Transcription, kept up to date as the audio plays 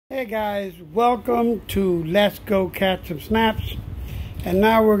Hey guys, welcome to Let's Go Catch Some Snaps. And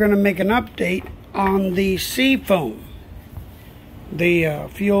now we're going to make an update on the Seafoam, the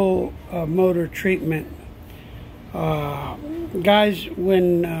fuel motor treatment. Guys,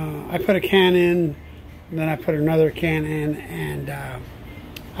 when I put a can in, then I put another can in, and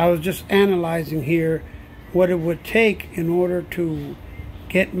I was just analyzing here what it would take in order to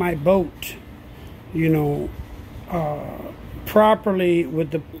get my boat, properly,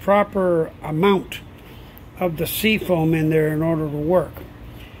 with the proper amount of the Seafoam in there in order to work.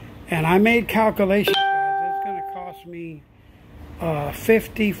 And I made calculations, guys. It's going to cost me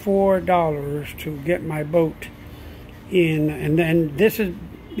 $54 to get my boat in, and then this is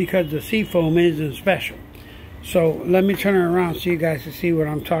because the Seafoam isn't special. So let me turn it around so you guys can see what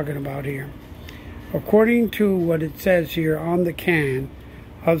I'm talking about here. According to what it says here on the can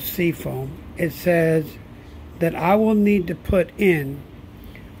of Seafoam, it says that I will need to put in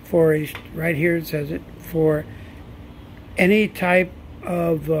for a, right here it says it, for any type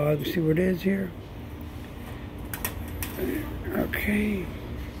of, let's see what it is here. Okay.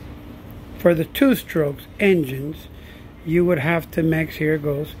 For the two-strokes engines, you would have to mix, here it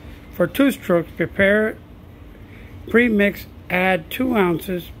goes. For two-strokes, prepare, pre-mix, add 2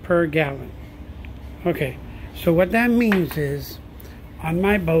 ounces per gallon. Okay, so what that means is, on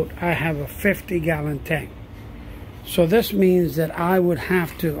my boat, I have a 50-gallon tank. So this means that I would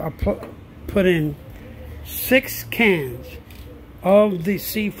have to put in 6 cans of the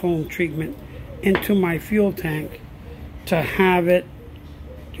Seafoam treatment into my fuel tank to have it,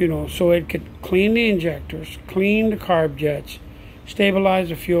 so it could clean the injectors, clean the carb jets, stabilize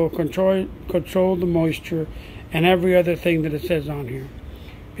the fuel, control the moisture, and every other thing that it says on here.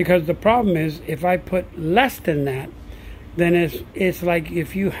 Because the problem is, if I put less than that, then it's like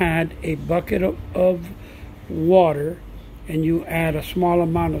if you had a bucket of water and you add a small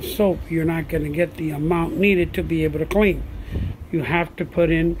amount of soap, you're not going to get the amount needed to be able to clean. You have to put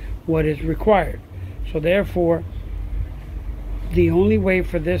in what is required. So therefore, the only way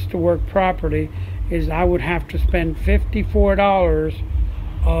for this to work properly is I would have to spend $54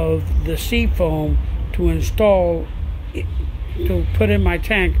 of the Seafoam to install, to put in my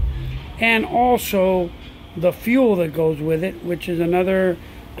tank, and also the fuel that goes with it, which is another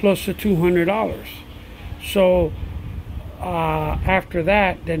close to $200. So after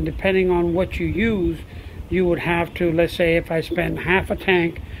that, then depending on what you use, you would have to, let's say if I spend half a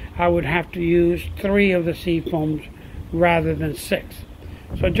tank, I would have to use 3 of the Seafoams rather than 6.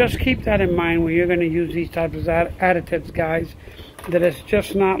 So just keep that in mind when you're going to use these types of additives, guys, that it's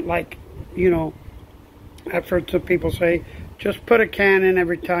just not like, I've heard some people say, just put a can in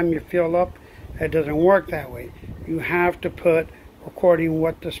every time you fill up. It doesn't work that way. You have to put, according to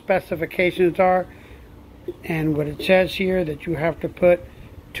what the specifications are, and what it says here, that you have to put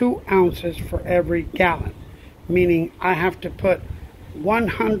 2 ounces for every gallon. Meaning I have to put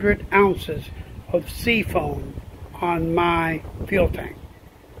 100 ounces of Seafoam on my fuel tank.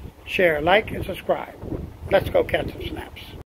 Share, like, and subscribe. Let's go catch some snaps.